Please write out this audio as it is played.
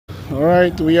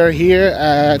Alright, we are here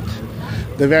at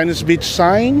the Venice Beach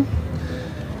sign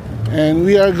and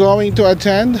we are going to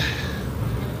attend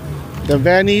the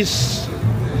Venice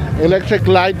Electric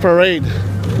Light Parade,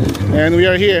 and we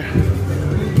are here.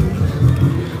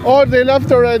 Oh, they left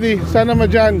already. Sana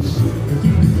Majans.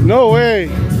 No way.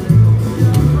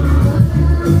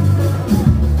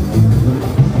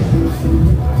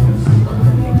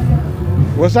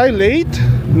 Was I late?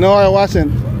 No, I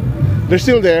wasn't. They're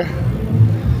still there.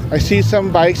 I see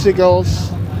some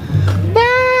bicycles.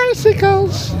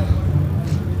 Bicycles!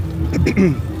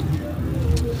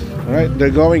 Alright, they're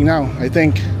going now, I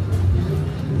think.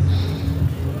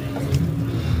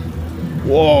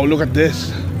 Whoa, look at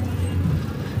this.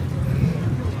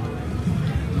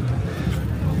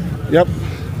 Yep.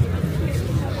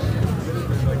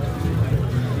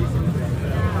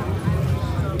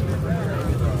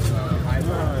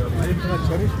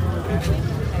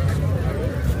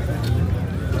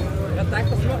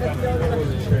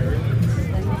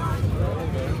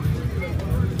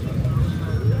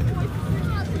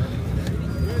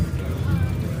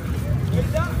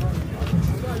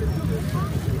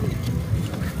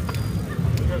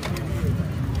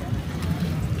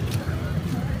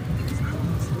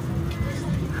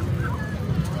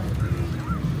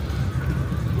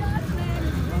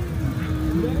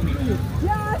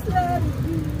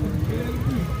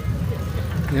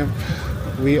 Yep,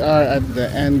 we are at the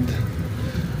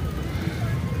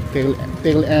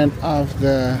tail end of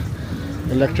the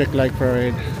electric light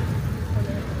parade.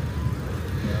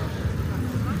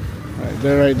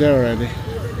 They're right there already.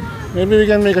 Maybe we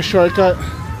can make a shortcut.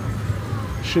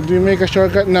 Should we make a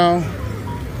shortcut now?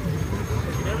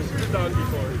 Never seen a dog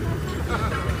before.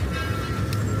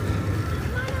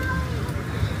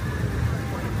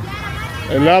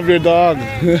 I love your dog.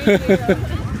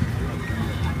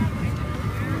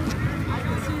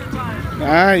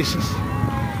 Nice.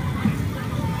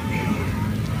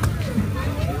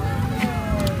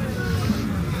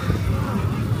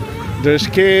 There's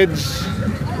kids,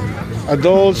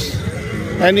 adults,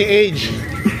 any age.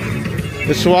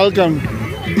 It's welcome.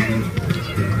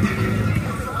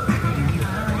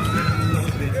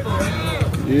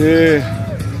 Yeah.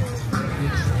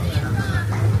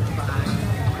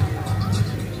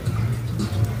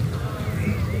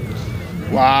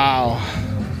 Wow.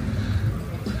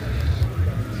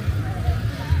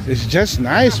 It's just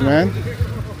nice, man.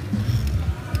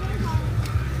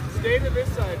 Stay to this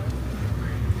side.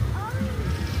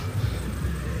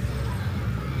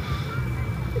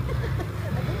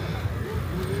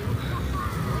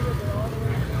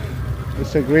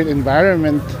 It's a great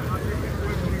environment.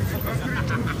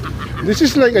 This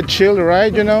is like a chill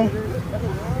ride, you know?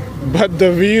 But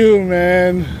the view,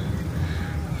 man.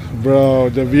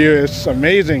 Bro, the view is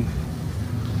amazing.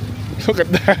 Look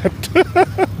at that.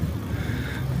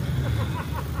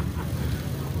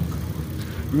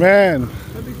 Man.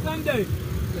 Happy Sunday.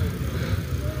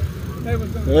 Hey,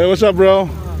 what's up? Hey, what's up, bro?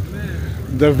 Oh,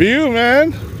 man. The view,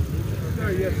 man.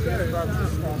 Sir, yes, sir.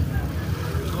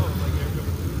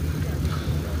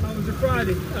 How was your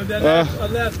Friday?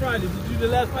 Last Friday. Did you do the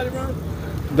last Friday run?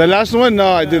 The last one?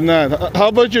 No, I did not. How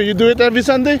about you? You do it every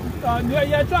Sunday?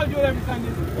 Yeah, I try to do it every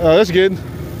Sunday. Oh, that's good.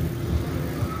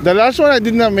 The last one I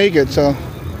did not make it, so.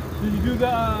 Did you do the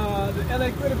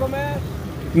LA Critical Mass?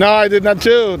 No, I did not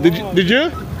too. Did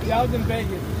you? Yeah, I was in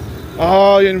Vegas.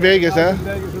 Oh, you're in Vegas, huh? In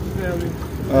Vegas with the family.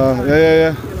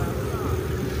 Yeah.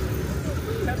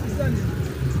 Happy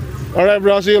Sunday. All right,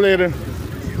 bro. See you later.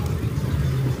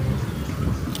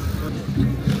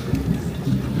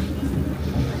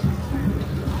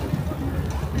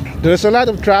 There's a lot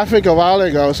of traffic a while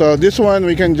ago, so this one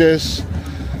we can just,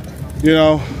 you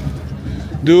know,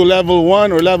 do level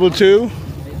 1 or level 2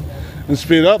 and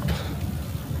speed up.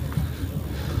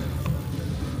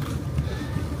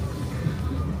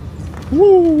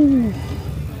 Woo!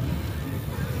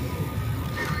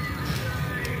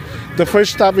 The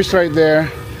first stop is right there.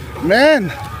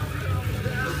 Man,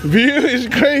 view is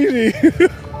crazy.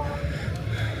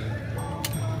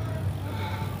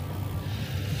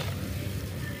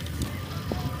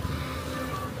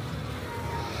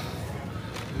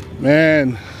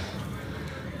 Man,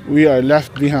 we are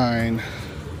left behind.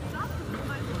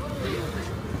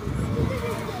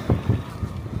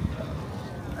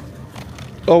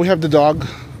 Oh, we have the dog.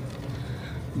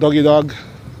 Doggy dog.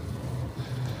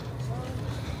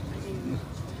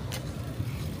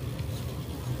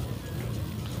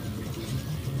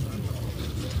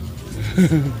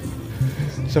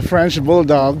 It's a French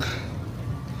bulldog.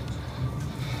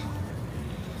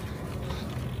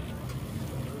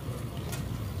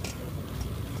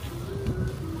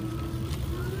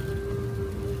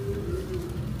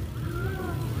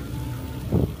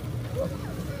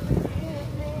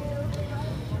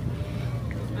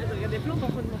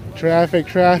 Traffic,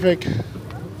 traffic.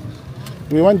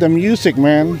 We want the music,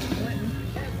 man.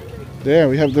 There,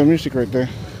 we have the music right there.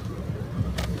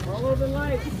 Follow the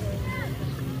light.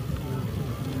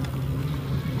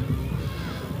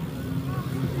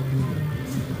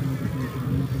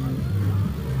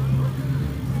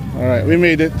 All right, we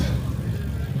made it.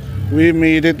 We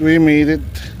made it, we made it.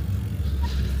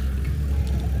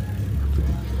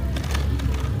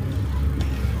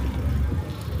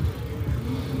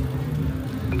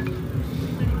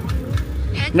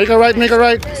 Make a right, make a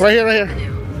right. Right here, right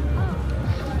here.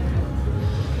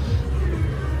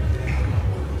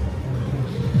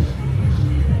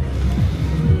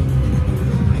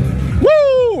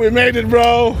 Woo! We made it,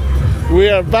 bro. We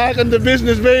are back in the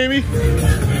business, baby.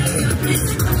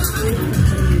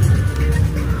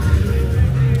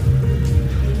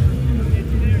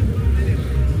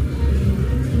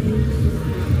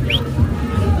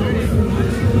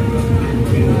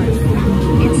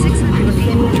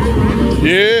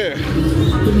 Yeah,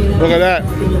 look at that.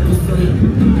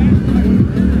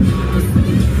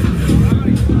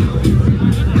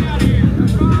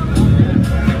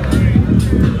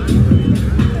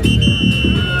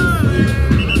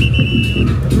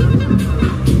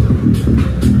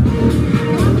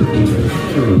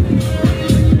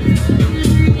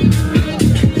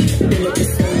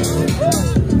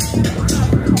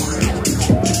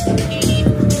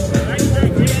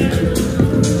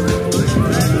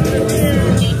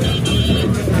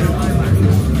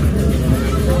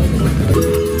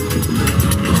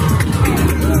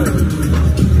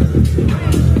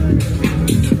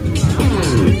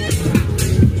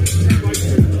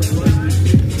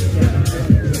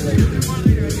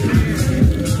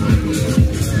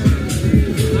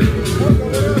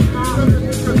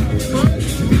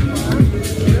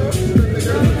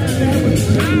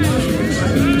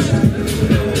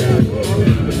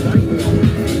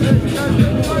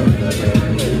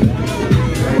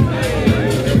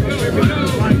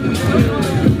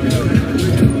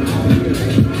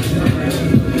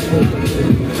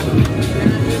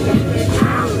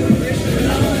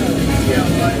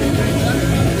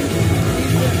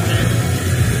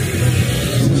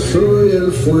 Soy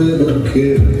el fuego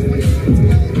que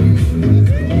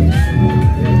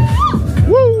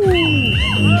Woo!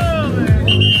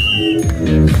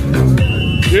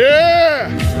 Yeah!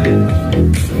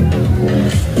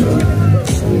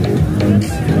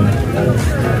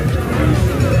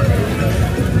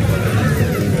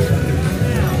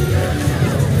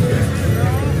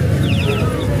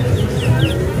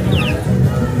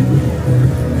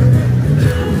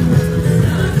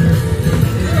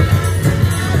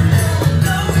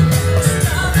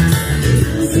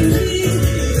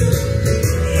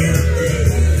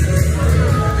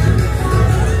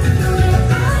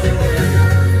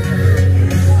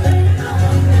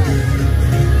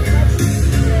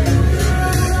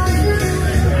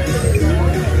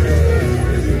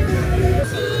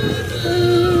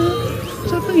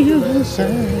 Something you can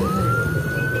say.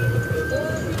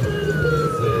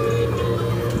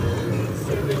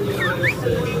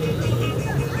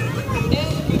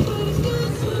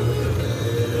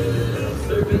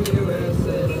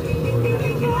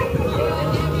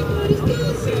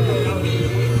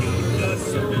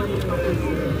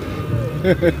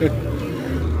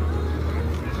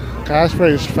 Casper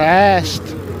is fast.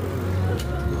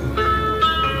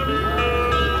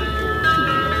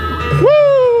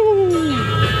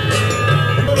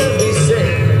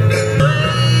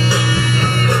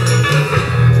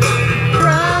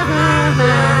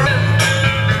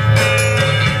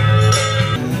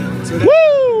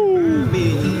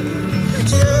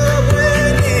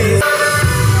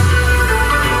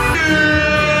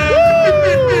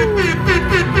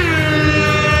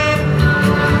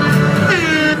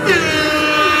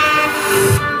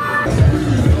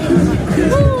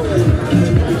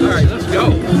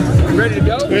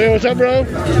 Hey, what's up, bro?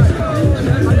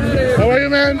 How are you,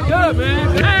 man? Good,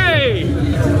 man. Hey!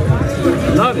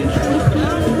 Love it.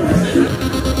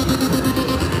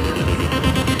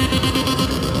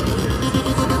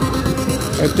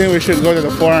 I think we should go to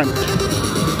the front.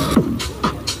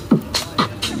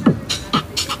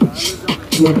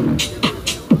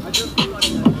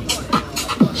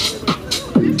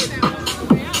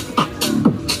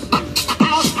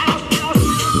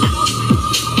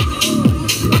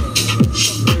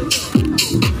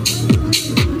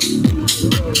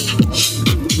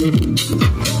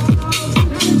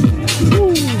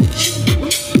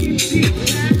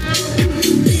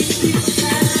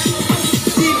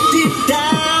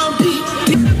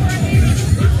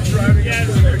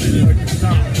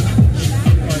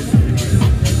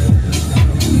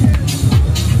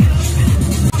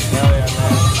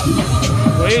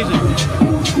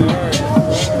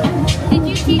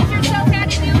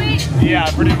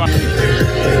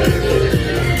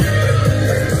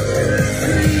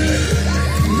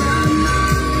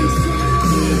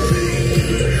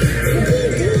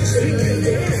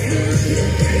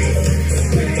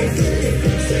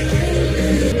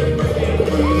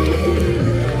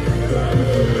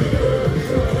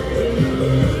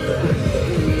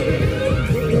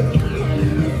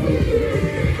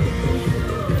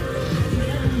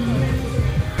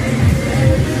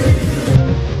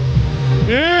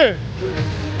 Yeah.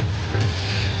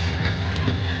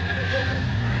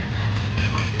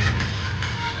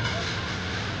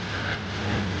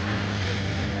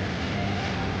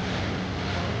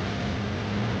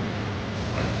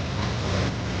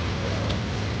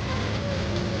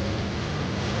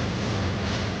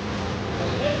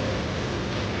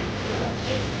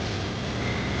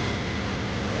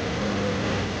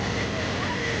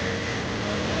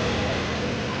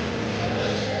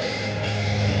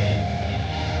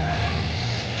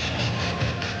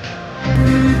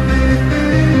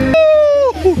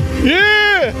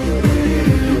 Yeah!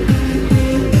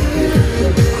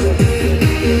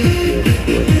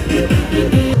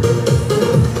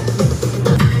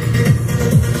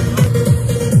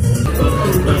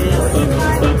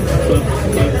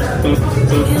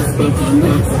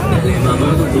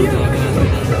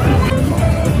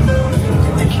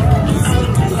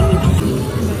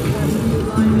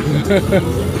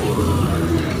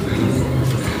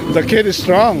 The kid is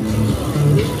strong.